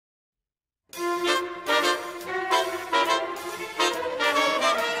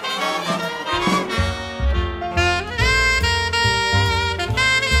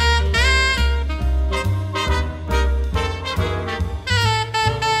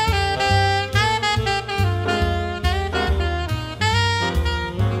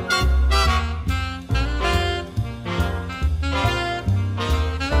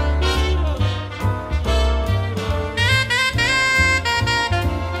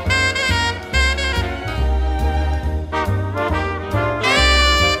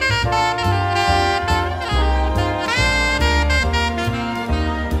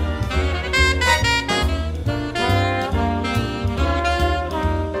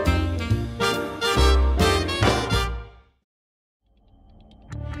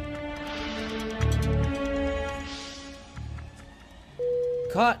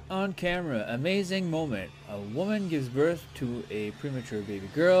Caught on camera, amazing moment. A woman gives birth to a premature baby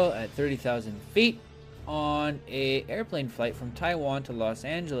girl at 30,000 feet on an airplane flight from Taiwan to Los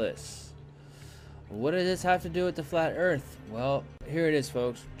Angeles. What does this have to do with the flat earth? Well, here it is,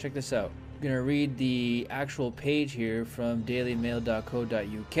 folks. Check this out. I'm going to read the actual page here from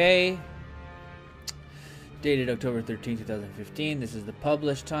dailymail.co.uk. Dated October 13, 2015. This is the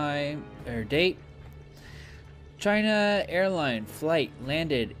published time or date. China airline flight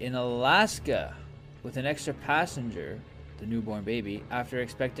landed in Alaska with an extra passenger, the newborn baby, after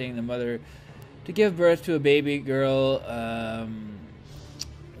expecting the mother to give birth to a baby girl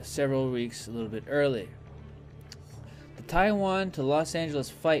several weeks a little bit early. The Taiwan to Los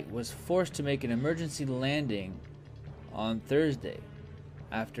Angeles flight was forced to make an emergency landing on Thursday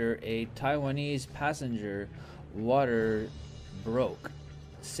after a Taiwanese passenger water broke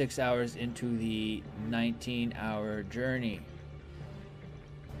 6 hours into the 19-hour journey.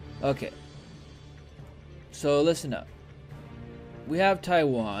 Okay, so listen up. We have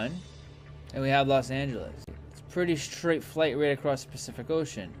Taiwan and we have Los Angeles. It's a pretty straight flight right across the Pacific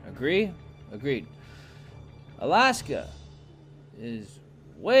Ocean. Agree? Agreed. Alaska is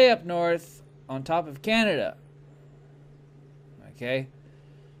way up north on top of Canada. Okay?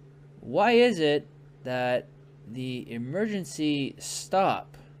 Why is it that the emergency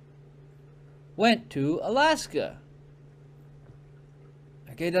stop went to Alaska?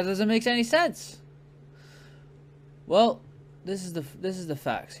 Okay, that doesn't make any sense. Well, this is the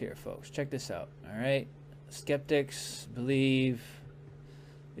facts here, folks. Check this out. All right, skeptics believe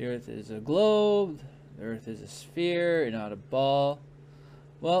the Earth is a globe, the Earth is a sphere and not a ball.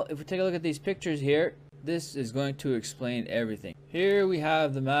 Well, if we take a look at these pictures here, this is going to explain everything. Here we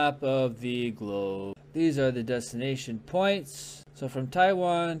have the map of the globe. These are the destination points. So from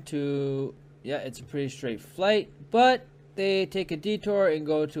Taiwan to, yeah, it's a pretty straight flight, but they take a detour and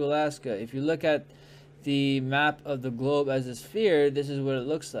go to Alaska. If you look at the map of the globe as a sphere, this is what it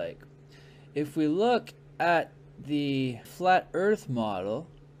looks like. If we look at the flat earth model,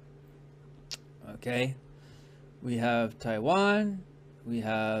 okay, we have Taiwan, we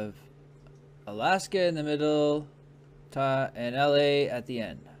have Alaska in the middle, and LA at the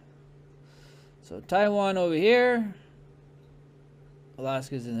end. So Taiwan over here,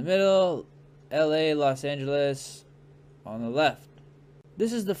 Alaska's in the middle, LA, Los Angeles on the left.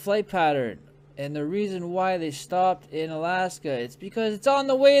 This is the flight pattern, and the reason why they stopped in Alaska, it's because it's on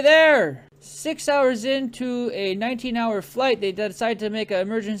the way there. 6 hours into a 19-hour flight, they decided to make an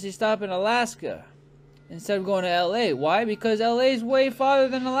emergency stop in Alaska instead of going to LA. Why? Because LA is way farther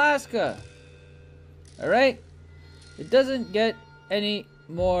than Alaska. Alright? It doesn't get any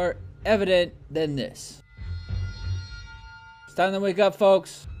more evident than this. It's time to wake up,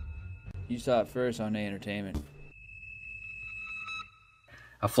 folks. You saw it first on A Entertainment.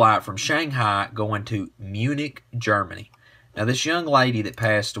 A flight from Shanghai going to Munich, Germany. Now, this young lady that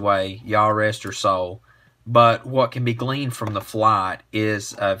passed away, y'all rest her soul, but what can be gleaned from the flight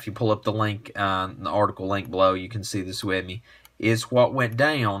is, if you pull up the link, the article link below, you can see this with me, is what went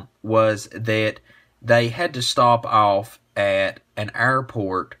down was that they had to stop off at an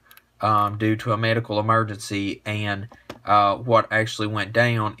airport due to a medical emergency, and what actually went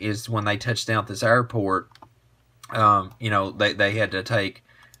down is when they touched down at this airport, you know, they had to take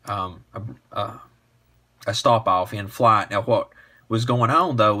a stop off in flight. Now, what was going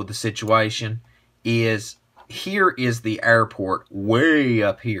on though with the situation is, here is the airport way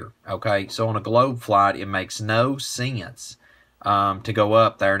up here. Okay, so on a globe flight, it makes no sense to go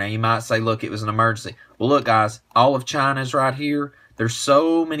up there. Now, you might say, look, it was an emergency. Well, look, guys, all of China's right here. There's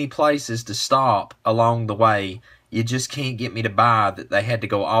so many places to stop along the way. You just can't get me to buy that they had to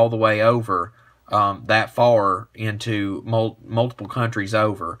go all the way over that far into multiple countries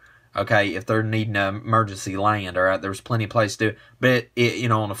over. Okay, if they're needing an emergency land, all right, there's plenty of places to do it. But, you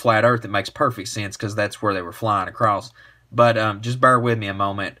know, on a flat earth, it makes perfect sense because that's where they were flying across. But just bear with me a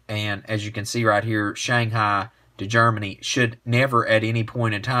moment. And as you can see right here, Shanghai to Germany should never at any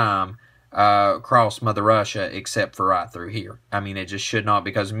point in time cross Mother Russia except for right through here. I mean, it just should not,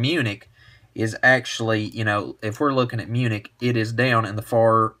 because Munich is actually, you know, if we're looking at Munich, it is down in the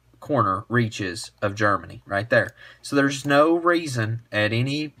far corner reaches of Germany right there. So there's no reason at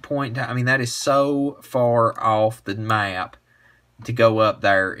any point in time, I mean, that is so far off the map to go up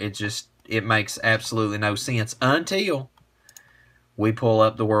there. It makes absolutely no sense until we pull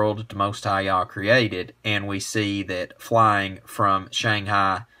up the world that the Most High Yah created, and we see that flying from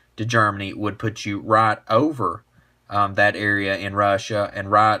Shanghai to Germany would put you right over that area in Russia and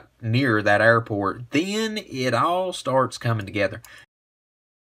right near that airport. Then it all starts coming together.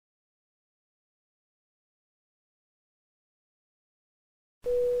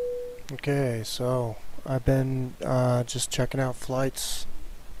 Okay, so I've been just checking out flights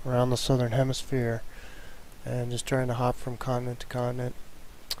around the southern hemisphere and just trying to hop from continent to continent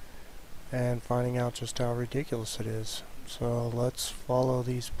and finding out just how ridiculous it is. So let's follow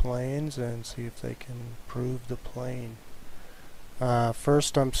these planes and see if they can prove the plane.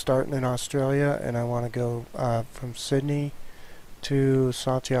 First, I'm starting in Australia, and I want to go from Sydney to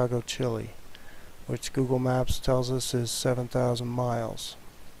Santiago, Chile, which Google Maps tells us is 7,000 miles.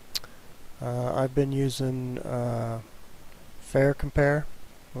 I've been using Fare Compare.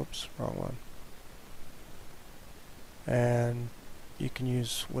 Oops, wrong one. And you can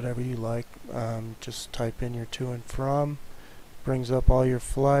use whatever you like. Just type in your to and from. Brings up all your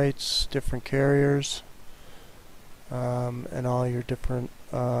flights, different carriers, and all your different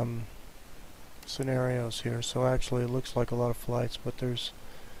scenarios here. So actually it looks like a lot of flights, but there's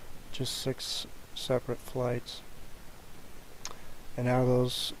just 6 separate flights. And out of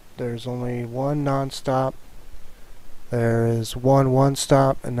those, there's only one non-stop. There is one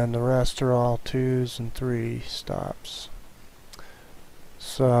stop, and then the rest are all 2s and 3 stops.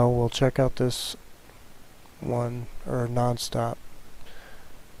 So we'll check out this one, or non-stop.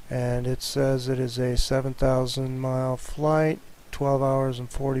 And it says it is a 7,000 mile flight, 12 hours and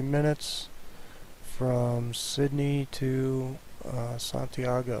 40 minutes from Sydney to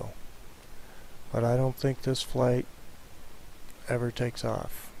Santiago. But I don't think this flight ever takes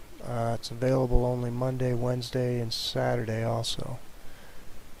off. It's available only Monday, Wednesday, and Saturday also,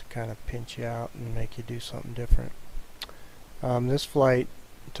 to kind of pinch you out and make you do something different. This flight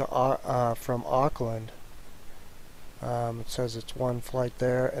to from Auckland, it says it's one flight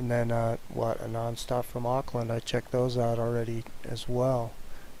there, and then a non-stop from Auckland. I checked those out already as well.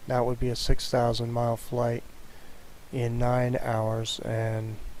 That would be a 6,000 mile flight in 9 hours,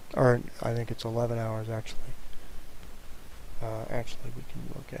 or I think it's 11 hours actually. Actually, we can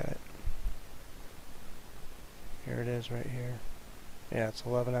look at it. Here it is right here. Yeah, it's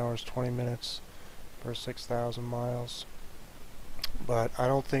 11 hours 20 minutes for 6,000 miles. But I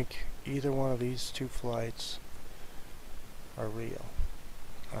don't think either one of these 2 flights are real.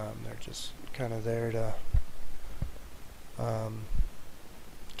 They're just kind of there to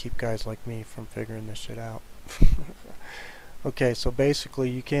keep guys like me from figuring this shit out. Okay, so basically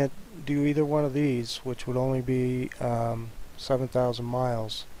you can't do either one of these, which would only be 7,000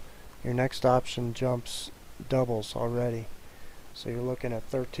 miles. Your next option doubles already, so you're looking at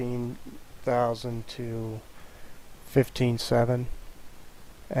 13,000 to 15,700,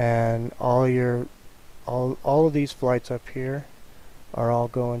 and all of these flights up here are all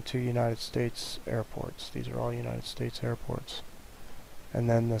going to United States airports. These are all United States airports. And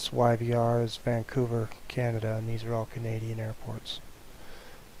then this YVR is Vancouver, Canada, and these are all Canadian airports.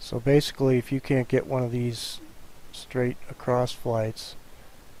 So basically, if you can't get one of these straight across flights,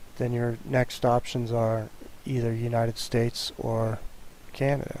 then your next options are either United States or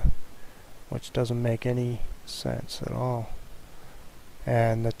Canada, which doesn't make any sense at all.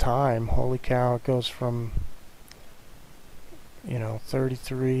 And the time, holy cow, it goes from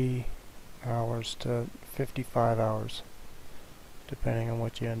 33 hours to 55 hours, depending on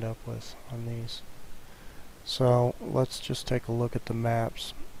what you end up with on these. So let's just take a look at the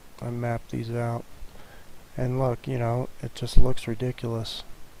maps. I mapped these out. And look, it just looks ridiculous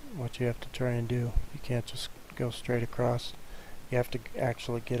what you have to try and do. You can't just go straight across. You have to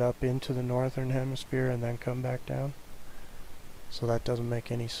actually get up into the northern hemisphere and then come back down. So that doesn't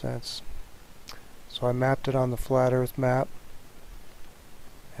make any sense. So I mapped it on the flat earth map.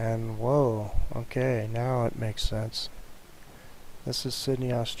 And whoa, okay, now it makes sense. This is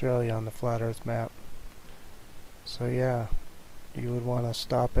Sydney, Australia on the flat earth map. So yeah, you would want to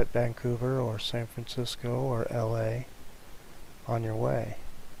stop at Vancouver or San Francisco or LA on your way,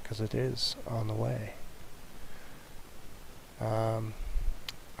 because it is on the way.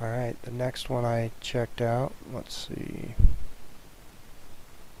 Alright, the next one I checked out, let's see,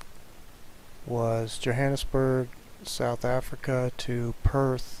 was Johannesburg, South Africa to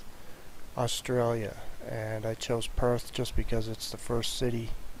Perth, Australia. And I chose Perth just because it's the first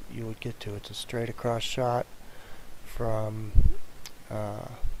city you would get to. It's a straight across shot from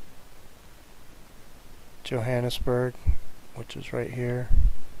Johannesburg, which is right here,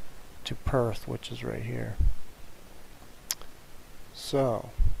 to Perth, which is right here. So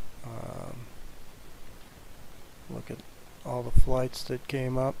look at all the flights that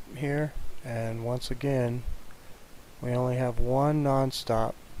came up here, and once again we only have one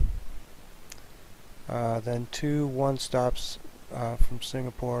non-stop, then 2 one-stops from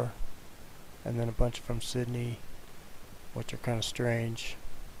Singapore, and then a bunch from Sydney, which are kind of strange.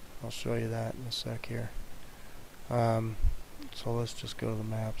 I'll show you that in a sec here. So let's just go to the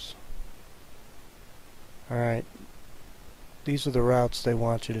maps. Alright, these are the routes they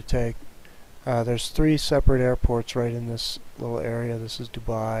want you to take. There's 3 separate airports right in this little area. This is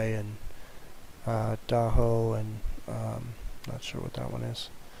Dubai and Daho, and not sure what that one is.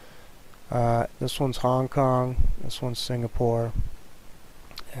 This one's Hong Kong, this one's Singapore,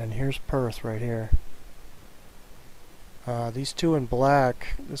 and here's Perth right here. These 2 in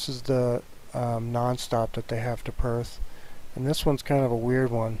black, this is the non-stop that they have to Perth, and this one's kind of a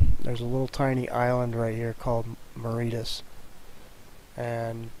weird one. There's a little tiny island right here called Mauritius,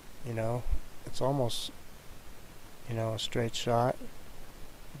 and you know, it's almost, you know, a straight shot,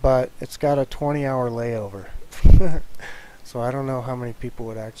 but it's got a 20-hour layover. So I don't know how many people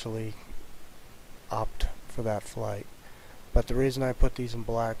would actually opt for that flight, but the reason I put these in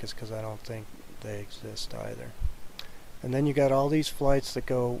black is because I don't think they exist either. And then you got all these flights that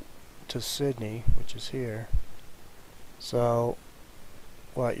go to Sydney, which is here. So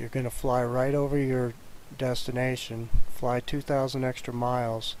what, you're going to fly right over your destination, fly 2,000 extra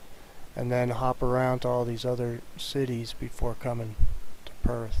miles, and then hop around to all these other cities before coming to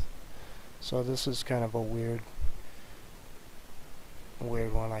Perth. So this is kind of a weird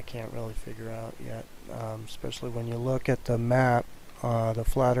one I can't really figure out yet, especially when you look at the map, the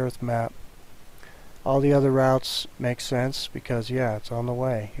flat earth map. All the other routes make sense because yeah, it's on the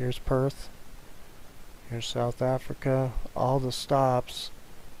way. Here's Perth, here's South Africa, all the stops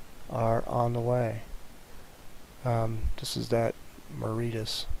are on the way. This is that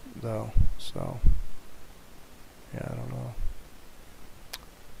Mauritius though, so yeah, I don't know,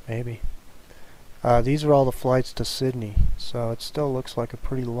 maybe. These are all the flights to Sydney, so it still looks like a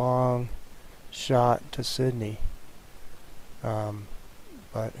pretty long shot to Sydney,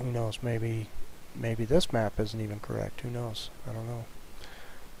 but who knows, maybe this map isn't even correct, who knows, I don't know.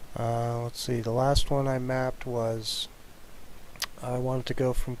 Let's see, the last one I mapped was, I wanted to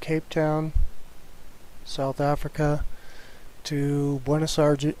go from Cape Town, South Africa, to Buenos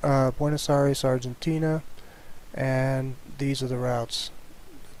Aires, Argentina, and these are the routes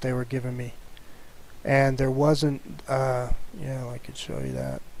that they were giving me. And there wasn't, yeah, I could show you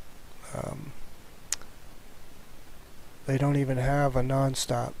that. They don't even have a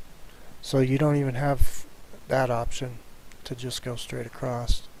non-stop, so you don't even have that option to just go straight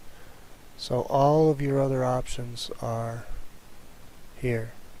across. So all of your other options are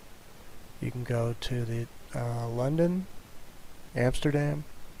here. You can go to the London, Amsterdam,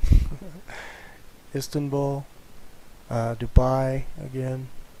 Istanbul, Dubai again,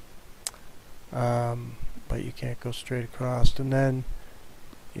 but you can't go straight across. And then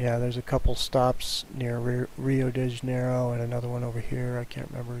yeah, there's a couple stops near Rio de Janeiro and another one over here, I can't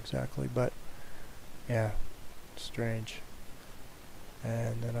remember exactly, but yeah, strange.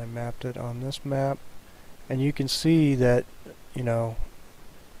 And then I mapped it on this map, and you can see that, you know,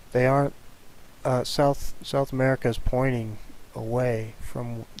 they aren't, South America is pointing away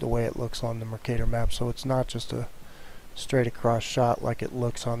from the way it looks on the Mercator map, so it's not just a straight across shot like it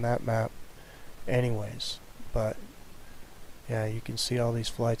looks on that map anyways. But yeah, you can see all these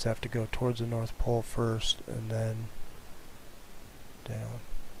flights have to go towards the North Pole first and then down.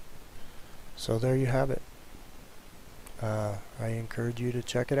 So there you have it. I encourage you to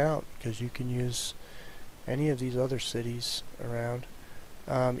check it out, because you can use any of these other cities around.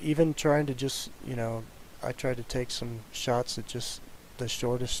 Even trying to just, you know, I tried to take some shots at just the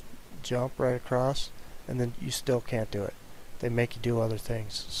shortest jump right across, and then you still can't do it. They make you do other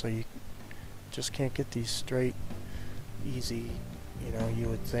things, so you just can't get these straight, easy, you know, you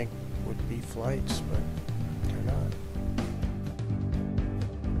would think would be flights, but they're not.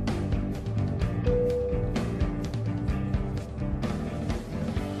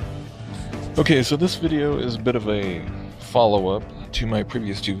 Okay, so this video is a bit of a follow-up to my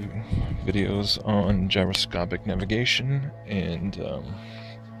previous two videos on gyroscopic navigation and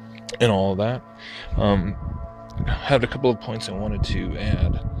all of that. I had a couple of points I wanted to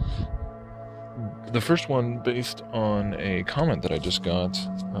add. The first one based on a comment that I just got,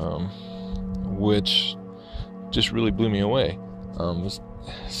 which just really blew me away. It's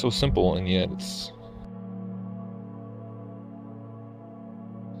so simple, and yet it's...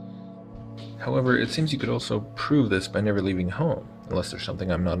 However, it seems you could also prove this by never leaving home, unless there's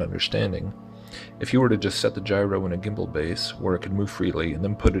something I'm not understanding. If you were to just set the gyro in a gimbal base, where it could move freely, and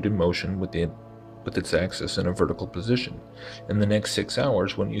then put it in motion with its axis in a vertical position, in the next 6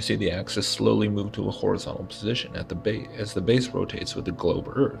 hours, wouldn't you see the axis slowly move to a horizontal position at the base, as the base rotates with the globe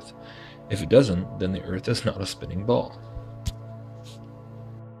Earth? If it doesn't, then the Earth is not a spinning ball.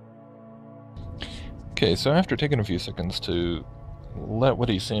 Okay, so after taking a few seconds to let what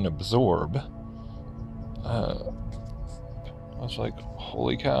he's saying absorb, I was like,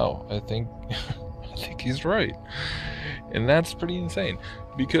 holy cow, I think think he's right. And that's pretty insane,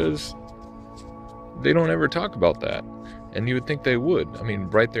 because they don't ever talk about that. And you would think they would. I mean,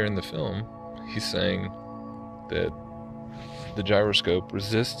 right there in the film, he's saying that the gyroscope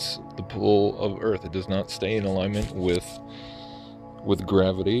resists the pull of Earth. It does not stay in alignment with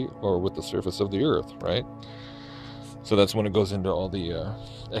gravity or with the surface of the Earth, right? So that's when it goes into all the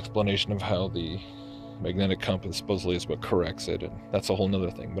explanation of how the magnetic compass supposedly is what corrects it, and that's a whole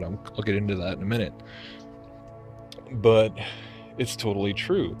nother thing, but I'll get into that in a minute. But it's totally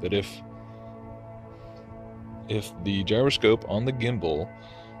true that if the gyroscope on the gimbal,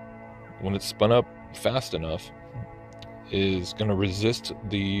 when it's spun up fast enough, is going to resist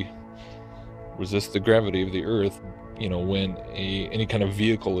the gravity of the Earth, when any kind of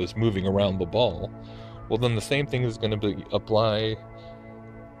vehicle is moving around the ball, well, then the same thing is going to apply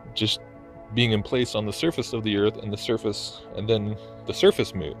just being in place on the surface of the Earth, and then the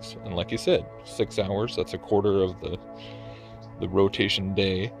surface moves. And like you said, 6 hours, that's a quarter of the rotation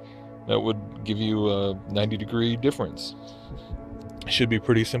day. That would give you a 90-degree difference. Should be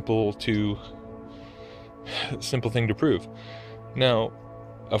pretty simple thing to prove. Now,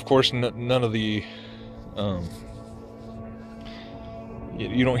 of course, none of the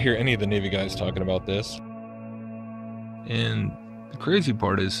you don't hear any of the Navy guys talking about this. And the crazy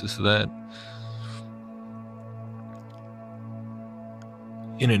part is that,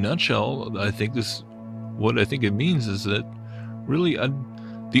 in a nutshell, what I think it means is that really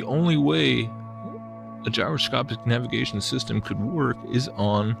the only way a gyroscopic navigation system could work is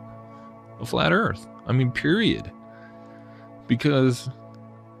on a flat Earth. I mean, period. Because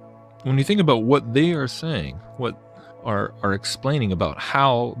when you think about what they are saying, what are explaining about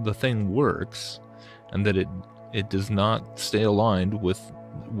how the thing works, and that it does not stay aligned with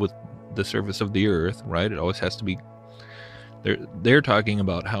the surface of the Earth, right? It always has to be. They're talking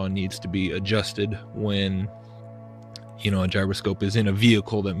about how it needs to be adjusted when a gyroscope is in a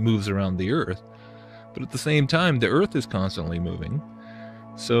vehicle that moves around the Earth. But at the same time, the Earth is constantly moving,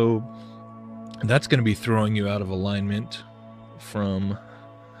 so that's going to be throwing you out of alignment from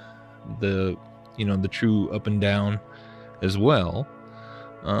the true up and down as well.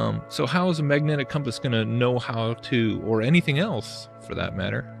 So how is a magnetic compass going to know how to, or anything else for that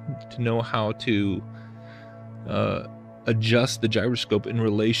matter, to know how to adjust the gyroscope in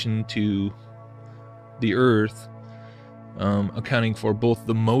relation to the Earth, accounting for both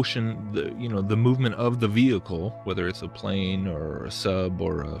the motion, the movement of the vehicle, whether it's a plane or a sub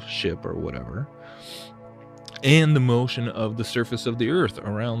or a ship or whatever, and the motion of the surface of the Earth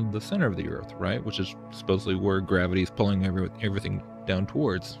around the center of the Earth, right? Which is supposedly where gravity is pulling everything down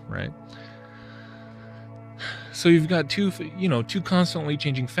towards, right? So you've got two constantly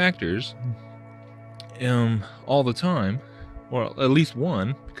changing factors, all the time, or at least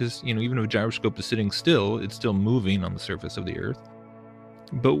one, because even if a gyroscope is sitting still, it's still moving on the surface of the Earth.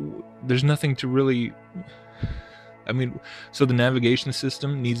 But there's nothing to really. I mean, so the navigation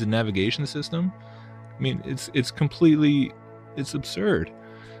system needs a navigation system. I mean, it's absurd.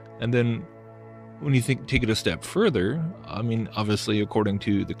 And then when you take it a step further, I mean, obviously, according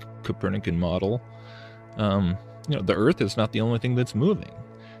to the Copernican model, the Earth is not the only thing that's moving.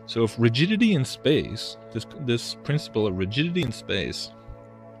 So if rigidity in space, this principle of rigidity in space,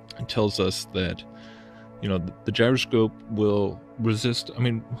 tells us that, the gyroscope will resist. I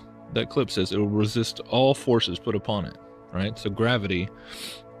mean, that clip says it will resist all forces put upon it, right? So gravity.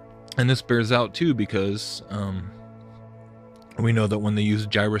 And this bears out too because we know that when they use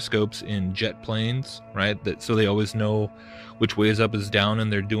gyroscopes in jet planes, right, so they always know which way is up is down,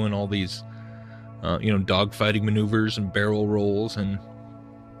 and they're doing all these dogfighting maneuvers and barrel rolls and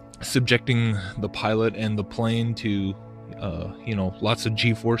subjecting the pilot and the plane to lots of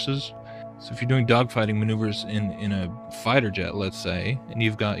G-forces. So if you're doing dogfighting maneuvers in a fighter jet, let's say, and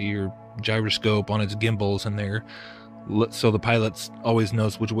you've got your gyroscope on its gimbals and there, so the pilot always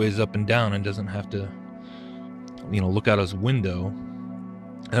knows which way is up and down and doesn't have to look out his window,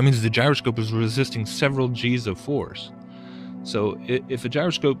 that means the gyroscope is resisting several G's of force. So if a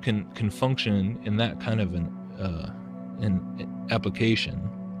gyroscope can function in that kind of an application,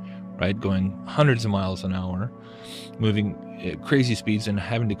 right, going hundreds of miles an hour, moving at crazy speeds and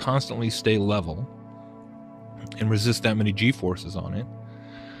having to constantly stay level and resist that many G-forces on it,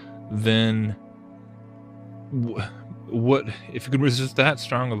 then what if you can resist that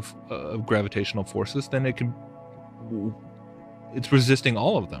strong of gravitational forces, then it's resisting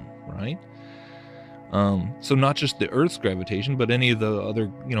all of them, right? So not just the Earth's gravitation, but any of the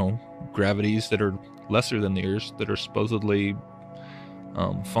other gravities that are lesser than the Earth's, that are supposedly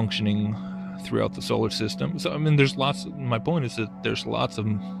functioning throughout the solar system. So I mean, there's lots. My point is that there's lots of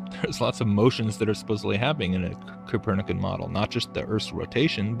motions that are supposedly happening in a Copernican model, not just the Earth's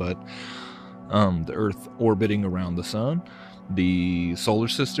rotation, but the Earth orbiting around the sun, the solar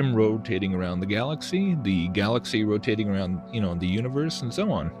system rotating around the galaxy rotating around, the universe, and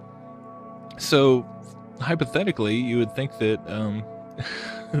so on. So hypothetically, you would think that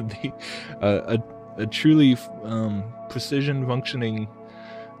a truly precision functioning,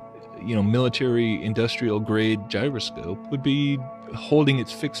 military industrial grade gyroscope would be holding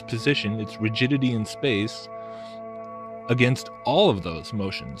its fixed position, its rigidity in space, against all of those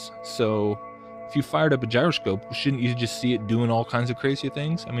motions. So if you fired up a gyroscope, shouldn't you just see it doing all kinds of crazy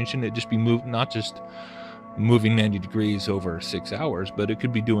things? I mean, shouldn't it just be not just moving 90 degrees over 6 hours, but it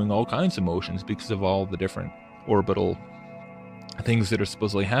could be doing all kinds of motions because of all the different orbital things that are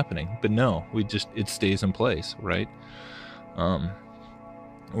supposedly happening? But no, it stays in place, right?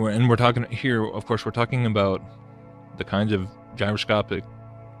 We're talking here, of course, we're talking about the kinds of gyroscopic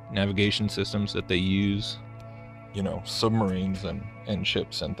navigation systems that they use, submarines and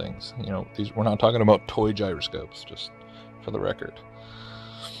ships and things. We're not talking about toy gyroscopes, just for the record.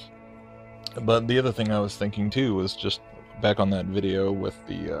 But the other thing I was thinking too was just back on that video with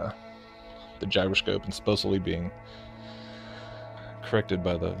the gyroscope and supposedly being corrected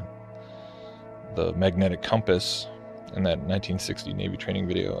by the magnetic compass in that 1960 Navy training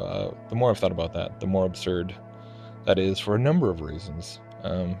video. The more I've thought about that, the more absurd that is, for a number of reasons.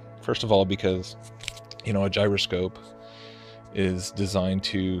 First of all, because a gyroscope is designed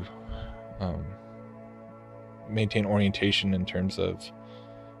to maintain orientation in terms of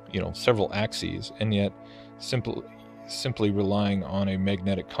several axes, and yet simply relying on a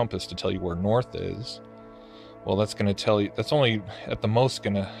magnetic compass to tell you where north is, well, that's going to tell you, that's only at the most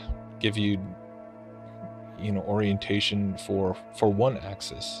going to give you orientation for one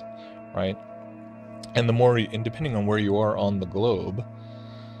axis, right? And depending on where you are on the globe,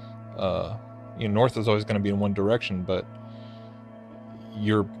 north is always going to be in one direction, but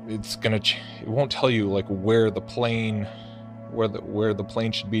it won't tell you like where the plane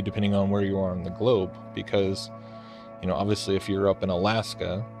should be depending on where you are on the globe, because obviously if you're up in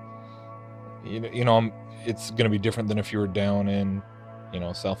Alaska, it's going to be different than if you were down in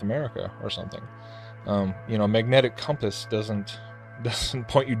South America or something. A magnetic compass doesn't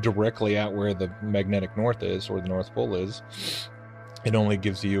point you directly at where the magnetic north is or the North Pole is. It only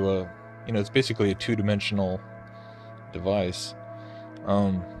gives you it's basically a two-dimensional device,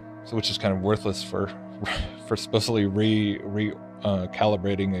 which is kind of worthless for supposedly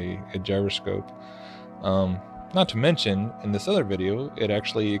calibrating a gyroscope. Not to mention, in this other video, it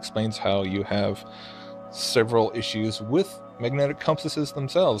actually explains how you have several issues with magnetic compasses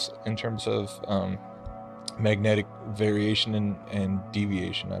themselves in terms of magnetic variation and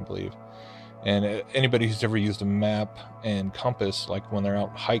deviation, I believe. And anybody who's ever used a map and compass, like when they're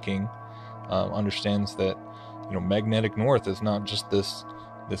out hiking, understands that magnetic north is not just this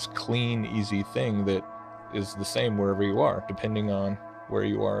clean, easy thing that is the same wherever you are. Depending on where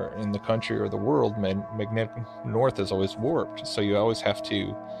you are in the country or the world, magnetic north is always warped, so you always have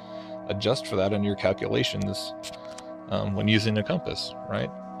to adjust for that in your calculations when using a compass, right?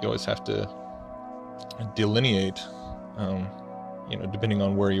 You always have to delineate depending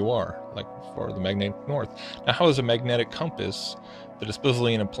on where you are, like for the magnetic north. Now, how is a magnetic compass that is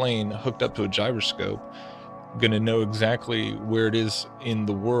supposedly in a plane hooked up to a gyroscope going to know exactly where it is in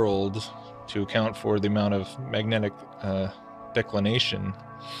the world to account for the amount of magnetic declination?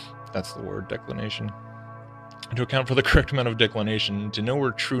 That's the word, declination. To account for the correct amount of declination, to know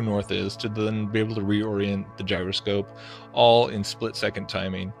where true north is, to then be able to reorient the gyroscope, all in split-second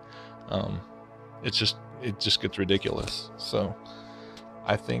timing. It just gets ridiculous. So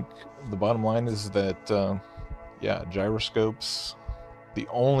I think the bottom line is that gyroscopes, the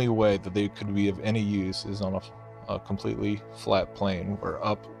only way that they could be of any use is on a completely flat plane, where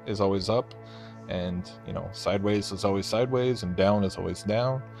up is always up, and sideways is always sideways, and down is always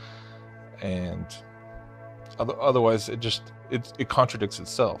down. And otherwise it contradicts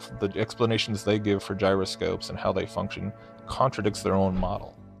itself. The explanations they give for gyroscopes and how they function contradicts their own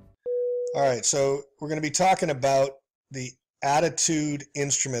model. All right, so we're going to be talking about the attitude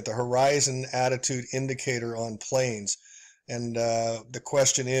instrument, the horizon attitude indicator on planes. And the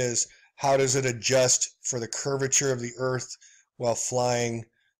question is, how does it adjust for the curvature of the Earth while flying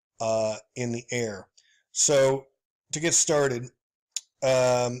in the air? So to get started,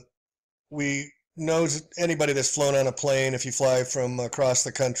 we know anybody that's flown on a plane, if you fly from across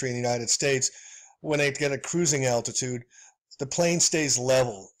the country in the United States, when they get a cruising altitude, the plane stays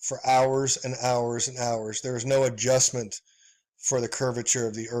level for hours and hours and hours. There is no adjustment for the curvature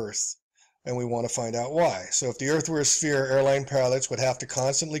of the Earth. and we want to find out why. So if the Earth were a sphere, airline pilots would have to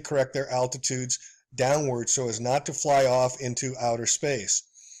constantly correct their altitudes downward so as not to fly off into outer space.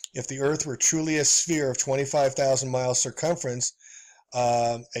 If the Earth were truly a sphere of 25,000 miles circumference,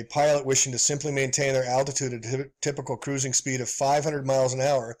 a pilot wishing to simply maintain their altitude at a typical cruising speed of 500 miles an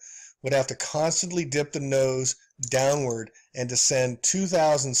hour would have to constantly dip the nose downward and descend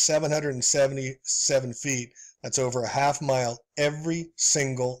 2,777 feet, that's over a half mile, every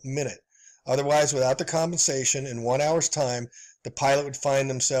single minute. Otherwise, without the compensation, in 1 hour's time, the pilot would find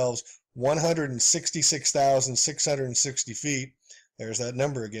themselves 166,660 feet, there's that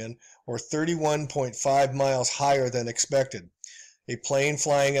number again, or 31.5 miles higher than expected. A plane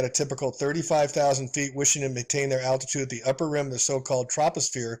flying at a typical 35,000 feet wishing to maintain their altitude at the upper rim of the so-called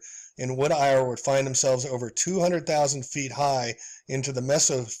troposphere in 1 hour would find themselves over 200,000 feet high into the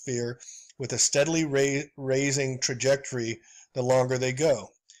mesosphere with a steadily raising trajectory the longer they go.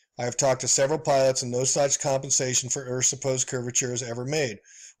 I have talked to several pilots and no such compensation for Earth's supposed curvature is ever made.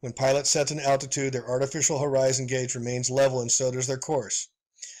 When pilots set an altitude, their artificial horizon gauge remains level and so does their course.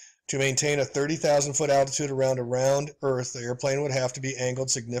 To maintain a 30,000 foot altitude around a round Earth, the airplane would have to be angled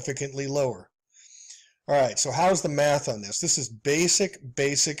significantly lower. All right, so how's the math on this? This is basic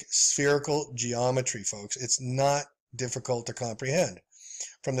spherical geometry, folks. It's not difficult to comprehend.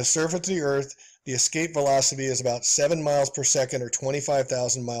 From the surface of the Earth, the escape velocity is about 7 miles per second or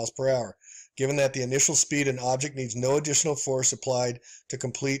 25,000 miles per hour. Given that the initial speed an object needs no additional force applied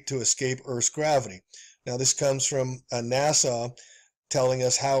to escape Earth's gravity. Now this comes from NASA telling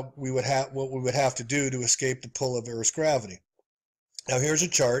us what we would have to do to escape the pull of Earth's gravity. Now here's a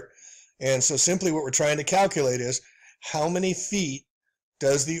chart, and so simply what we're trying to calculate is how many feet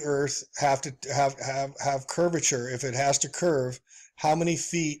does the Earth have to have curvature? If it has to curve, how many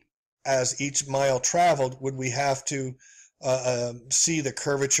feet as each mile traveled would we have to see the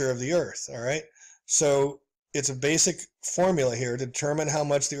curvature of the Earth? All right, so it's a basic formula here to determine how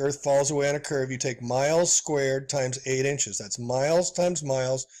much the Earth falls away on a curve. You take miles squared times 8 inches. That's miles times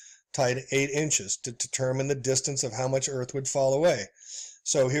miles times 8 inches to determine the distance of how much Earth would fall away.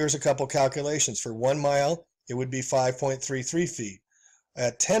 So here's a couple calculations. For 1 mile, it would be 5.33 feet.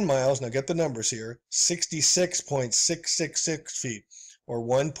 At 10 miles, now get the numbers here, 66.666 feet, or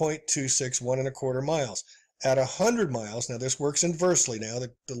 1.26, 1.25 miles. At 100 miles, now this works inversely now, the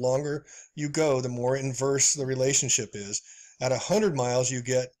longer you go, the more inverse the relationship is. At 100 miles, you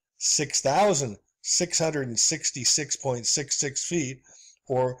get 6,666.66 feet,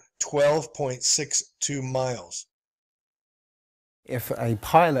 or 12.62 miles. If a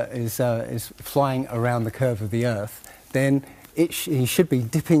pilot is flying around the curve of the Earth, then he should be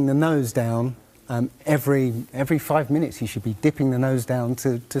dipping the nose down every 5 minutes. He should be dipping the nose down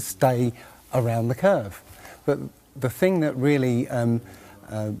to stay around the curve. But the thing that really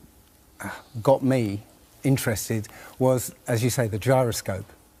got me interested was, as you say, the gyroscope.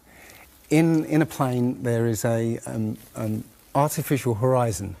 In a plane, there is an artificial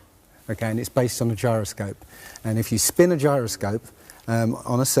horizon, okay, and it's based on a gyroscope. And if you spin a gyroscope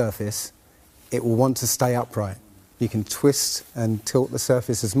on a surface, it will want to stay upright. You can twist and tilt the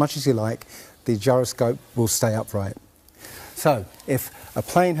surface as much as you like, the gyroscope will stay upright. So if a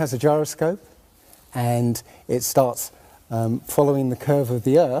plane has a gyroscope and it starts following the curve of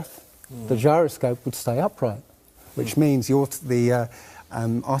the Earth, the gyroscope would stay upright, which means the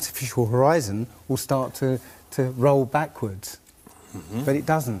artificial horizon will start to roll backwards. But it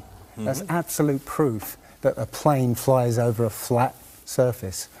doesn't. That's absolute proof that a plane flies over a flat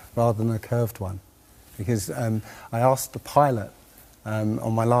surface rather than a curved one. Because I asked the pilot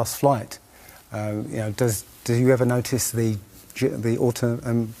on my last flight, do you ever notice the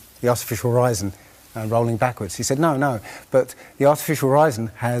artificial horizon rolling backwards? He said, no, but the artificial horizon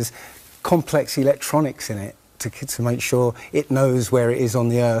has complex electronics in it to make sure it knows where it is on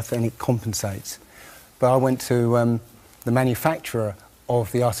the Earth and it compensates. But I went to the manufacturer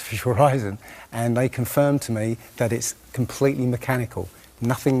of the artificial horizon and they confirmed to me that it's completely mechanical,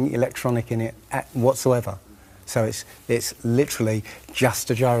 nothing electronic in it whatsoever. So it's literally just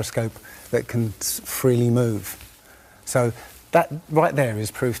a gyroscope that can freely move. So that right there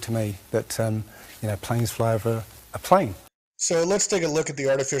is proof to me that planes fly over a plane. So let's take a look at the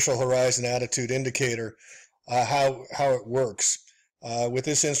artificial horizon attitude indicator, how it works. With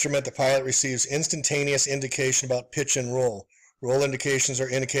this instrument, the pilot receives instantaneous indication about pitch and roll. Roll indications are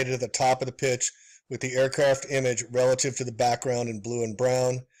indicated at the top of the pitch with the aircraft image relative to the background in blue and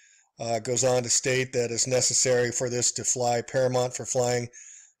brown. Goes on to state that it's necessary for this to fly paramount for flying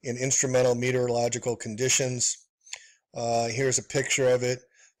in instrumental meteorological conditions. Here's a picture of it.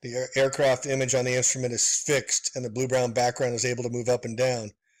 The aircraft image on the instrument is fixed and the blue-brown background is able to move up and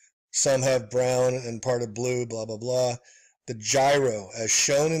down. Some have brown and part of blue, blah, blah, blah. The gyro, as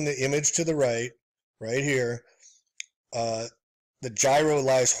shown in the image to the right, right here, the gyro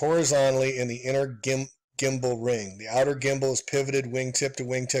lies horizontally in the inner gimbal ring. The outer gimbal is pivoted wingtip to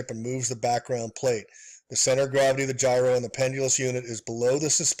wingtip and moves the background plate. The center of gravity of the gyro and the pendulous unit is below the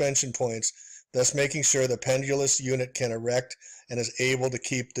suspension points, thus making sure the pendulous unit can erect and is able to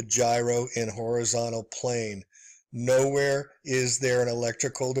keep the gyro in horizontal plane. Nowhere is there an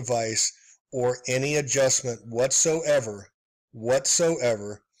electrical device or any adjustment whatsoever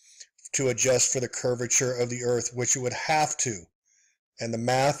to adjust for the curvature of the Earth, which it would have to. And the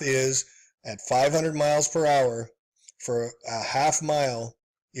math is at 500 miles per hour for a half mile,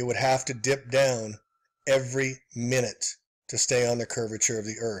 it would have to dip down every minute to stay on the curvature of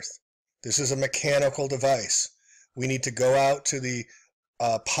the Earth. This is a mechanical device. We need to go out to the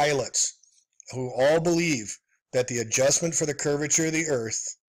pilots who all believe that the adjustment for the curvature of the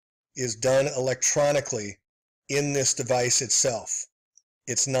Earth is done electronically in this device itself.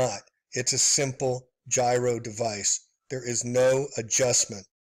 It's not. It's a simple gyro device. There is no adjustment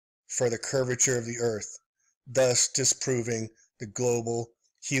for the curvature of the Earth, thus disproving the global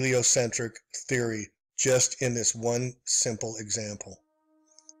heliocentric theory just in this one simple example.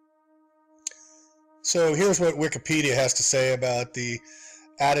 So here's what Wikipedia has to say about the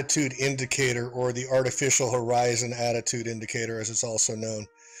attitude indicator, or the artificial horizon attitude indicator as it's also known.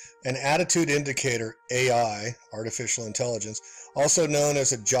 An attitude indicator, AI, artificial intelligence, also known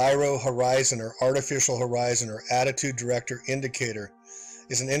as a gyro horizon or artificial horizon or attitude director indicator,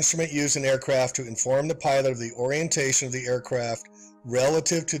 is an instrument used in aircraft to inform the pilot of the orientation of the aircraft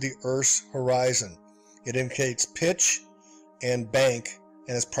relative to the Earth's horizon. It indicates pitch and bank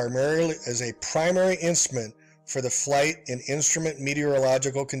and is a primary instrument for the flight in instrument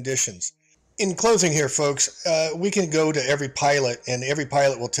meteorological conditions. In closing here, folks, we can go to every pilot, and every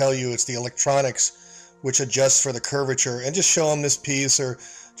pilot will tell you it's the electronics which adjusts for the curvature, and just show them this piece, or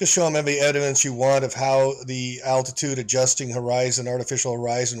just show them every evidence you want of how the altitude adjusting horizon, artificial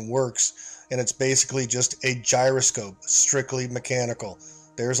horizon works, and it's basically just a gyroscope, strictly mechanical.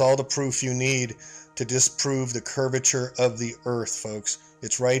 There's all the proof you need to disprove the curvature of the Earth, folks.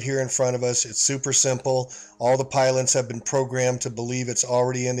 It's right here in front of us. It's super simple. All the pilots have been programmed to believe it's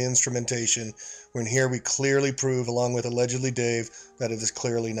already in the instrumentation, when here we clearly prove, along with allegedly Dave, that it is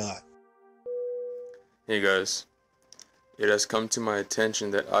clearly not. Hey guys, it has come to my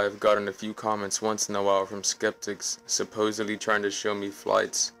attention that I have gotten a few comments once in a while from skeptics supposedly trying to show me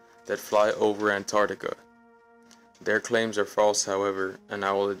flights that fly over Antarctica. Their claims are false, however, and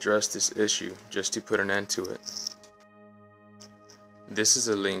I will address this issue just to put an end to it. This is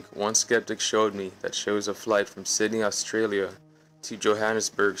a link one skeptic showed me that shows a flight from Sydney, Australia to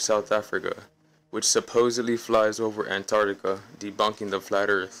Johannesburg, South Africa, which supposedly flies over Antarctica, debunking the flat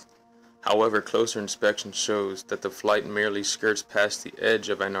Earth. However, closer inspection shows that the flight merely skirts past the edge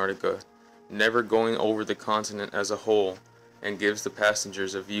of Antarctica, never going over the continent as a whole, and gives the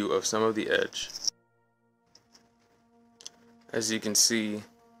passengers a view of some of the edge. As you can see,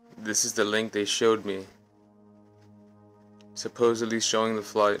 this is the link they showed me, supposedly showing the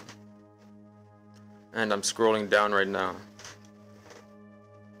flight, and I'm scrolling down right now.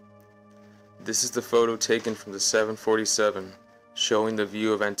 This is the photo taken from the 747, showing the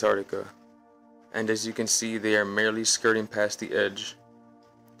view of Antarctica, and as you can see, they are merely skirting past the edge.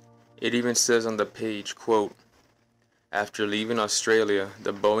 It even says on the page, quote, "After leaving Australia,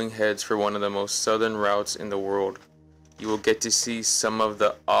 the Boeing heads for one of the most southern routes in the world. You will get to see some of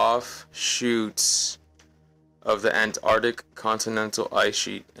the offshoots of the Antarctic continental ice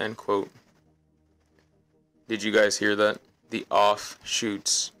sheet," end quote. Did you guys hear that? The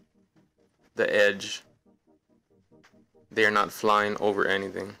offshoots. The edge. They are not flying over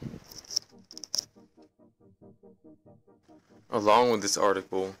anything. Along with this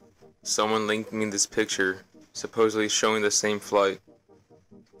article, someone linked me this picture, supposedly showing the same flight.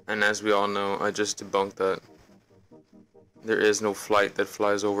 And as we all know, I just debunked that. There is no flight that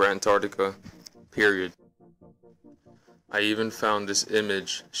flies over Antarctica, period. I even found this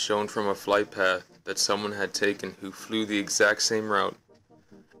image shown from a flight path that someone had taken who flew the exact same route.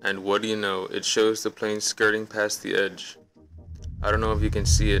 And what do you know, it shows the plane skirting past the edge. I don't know if you can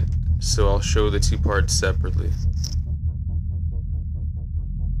see it, so I'll show the two parts separately.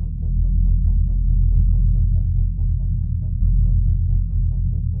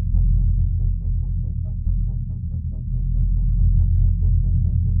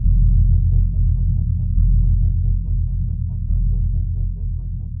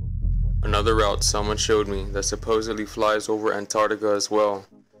 Another route someone showed me that supposedly flies over Antarctica as well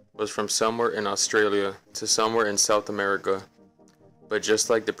was from somewhere in Australia to somewhere in South America. But just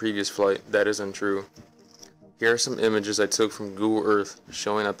like the previous flight, that is untrue. Here are some images I took from Google Earth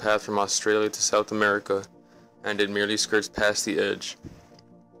showing a path from Australia to South America, and it merely skirts past the edge.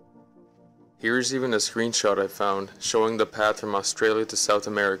 Here is even a screenshot I found showing the path from Australia to South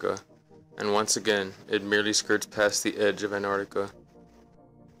America, and once again, it merely skirts past the edge of Antarctica.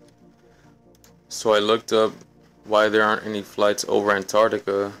 So I looked up why there aren't any flights over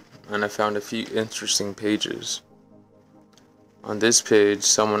Antarctica, and I found a few interesting pages. On this page,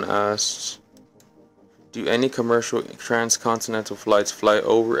 someone asked, do any commercial transcontinental flights fly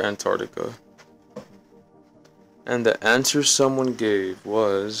over Antarctica? And the answer someone gave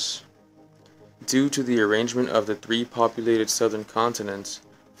was, due to the arrangement of the 3 populated southern continents,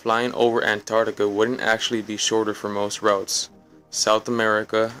 flying over Antarctica wouldn't actually be shorter for most routes. South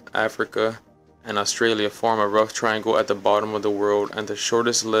America, Africa, and Australia form a rough triangle at the bottom of the world, and the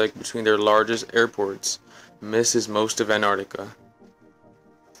shortest leg between their largest airports misses most of Antarctica.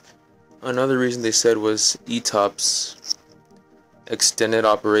 Another reason they said was ETOPS, Extended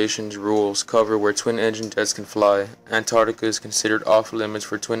Operations Rules, cover where twin-engine jets can fly. Antarctica is considered off limits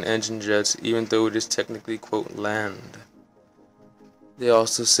for twin-engine jets, even though it is technically, quote, land. They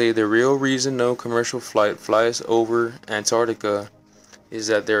also say the real reason no commercial flight flies over Antarctica is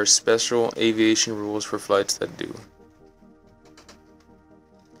that there are special aviation rules for flights that do.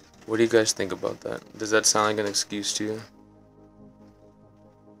 What do you guys think about that? Does that sound like an excuse to you?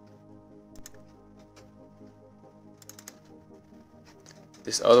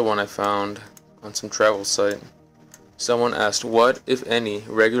 This other one I found on some travel site. Someone asked, what, if any,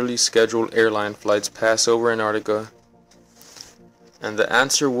 regularly scheduled airline flights pass over Antarctica? And the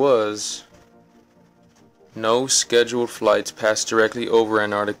answer was, no scheduled flights pass directly over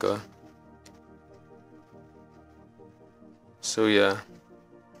Antarctica. So yeah,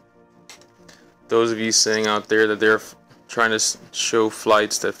 those of you saying out there that they're trying to show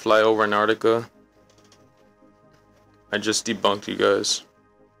flights that fly over Antarctica, I just debunked you guys.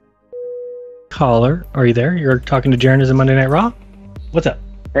 Caller, are you there? You're talking to Jaren Monday Night Raw? What's up?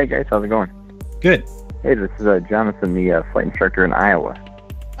 Hey guys, how's it going? Good. Hey, this is Jonathan, the flight instructor in Iowa.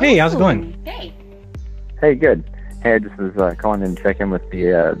 Hey, how's it going? Hey. Hey, good. Hey, I just was calling in to check in with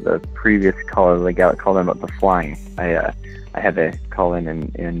the previous caller that called in about the flying. I had to call in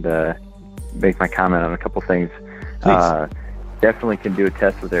and make my comment on a couple things. Definitely can do a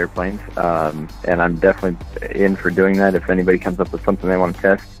test with airplanes, and I'm definitely in for doing that. If anybody comes up with something they want to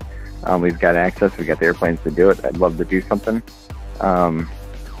test, we've got access. We've got the airplanes to do it. I'd love to do something.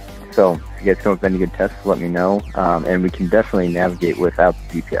 So if you guys come up with any good tests, let me know. And we can definitely navigate without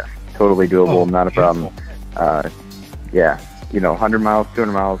the GPS. Totally doable, not a problem. Yeah, 100 miles,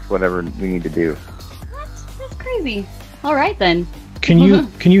 200 miles, whatever we need to do. That's crazy. All right then. Can you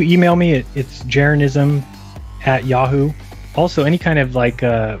email me? It's Jarenism@yahoo. Also, any kind of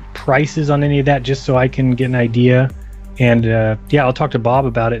prices on any of that, just so I can get an idea. And yeah, I'll talk to Bob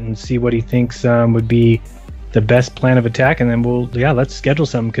about it and see what he thinks would be the best plan of attack, and then let's schedule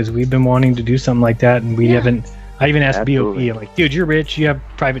something, because we've been wanting to do something like that, and we haven't. I even asked Absolutely. BOP. I'm like, dude, you're rich, you have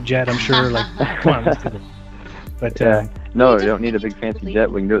private jet, I'm sure. Come on, let's do it. But no, we don't need a big fancy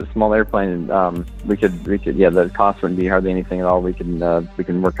jet. We can do it with a small airplane, and we could. Yeah, the cost wouldn't be hardly anything at all. We can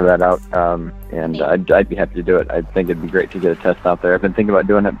work that out, and I'd be happy to do it. I think it'd be great to get a test out there. I've been thinking about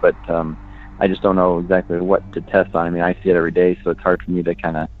doing it, but I just don't know exactly what to test on. I mean, I see it every day, so it's hard for me to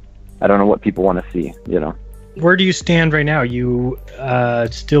I don't know what people want to see, Where do you stand right now? You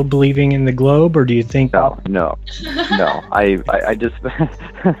still believing in the globe, or do you think? No. I just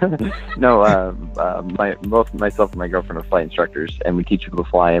no. Both myself and my girlfriend are flight instructors, and we teach people to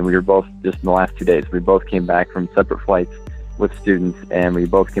fly. And we were both just in the last 2 days. We both came back from separate flights with students, and we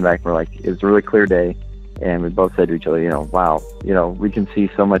both came back. And we're like, it was a really clear day, and we both said to each other, wow, we can see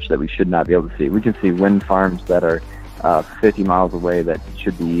so much that we should not be able to see. We can see wind farms that are 50 miles away that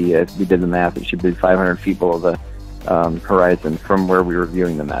should be, if we did the math, it should be 500 feet below the horizon from where we were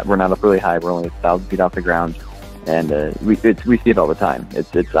viewing them at. We're not up really high. We're only 1,000 feet off the ground, and we see it all the time.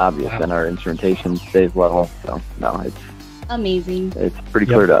 It's obvious, and our instrumentation stays level. So no, it's amazing. It's pretty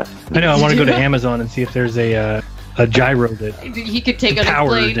clear to us. I know. I want to go to Amazon and see if there's a gyro that he could take on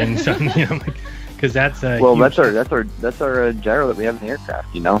powered a plane. and something. Because that's well, that's our gyro that we have in the aircraft.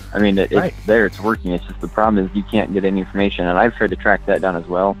 I mean, it's there, it's working. It's just the problem is you can't get any information, and I've tried to track that down as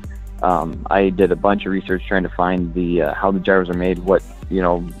well. I did a bunch of research trying to find how the gyros are made, what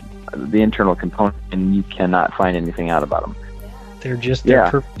the internal component, and you cannot find anything out about them. They're just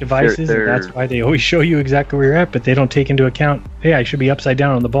perfect devices, and that's why they always show you exactly where you're at, but they don't take into account, hey, I should be upside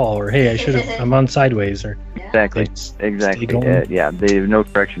down on the ball, or hey, I'm on sideways, or exactly. Yeah, they have no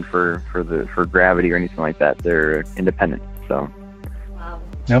correction for gravity or anything like that. They're independent. So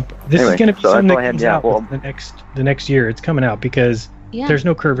Nope. This Anyway, is going to be so something that's all that I had. comes Yeah, out well- within the next year. It's coming out because Yeah. there's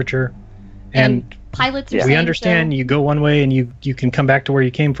no curvature, and pilots are Yeah. saying we understand so. you go one way and you can come back to where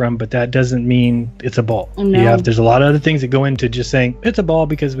you came from, but that doesn't mean it's a ball. No. There's a lot of other things that go into just saying it's a ball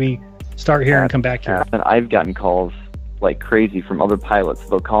because we start here and come back here. And I've gotten calls like crazy from other pilots.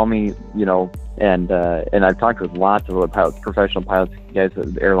 They'll call me, you know, and I've talked with lots of other pilots, professional pilots, guys,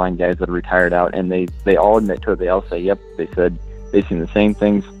 airline guys that are retired out, and they all admit to it. They all say, yep, they said they've seen the same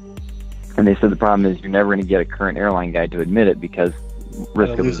things, and they said the problem is you're never going to get a current airline guy to admit it because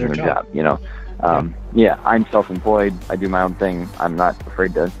risk of lose losing their their job, you know. Yeah, I'm self-employed. I do my own thing. I'm not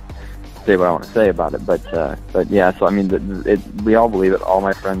afraid to say what I want to say about it. But yeah, so I mean, we all believe it. All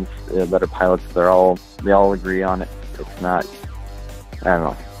my friends that are pilots, they all agree on it. It's not, I don't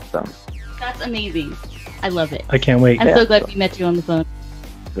know. So That's amazing. I love it. I can't wait. I'm Yeah, so glad so- we met you on the phone.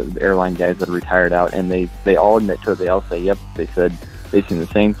 the airline guys that are retired out, and they all admit to it. They all say, yep, they said they've seen the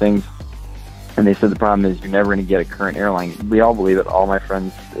same things. And they said the problem is you're never going to get a current airline. We all believe it. All my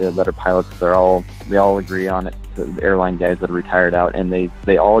friends that are pilots, they all agree on it. The airline guys that are retired out, and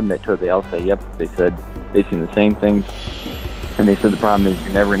they all admit to it. They all say, yep, they said they've seen the same things. And they said the problem is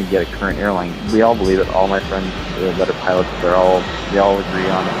you're never going to get a current airline. We all believe it. All my friends that are pilots, they all agree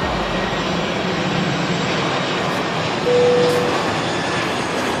on it.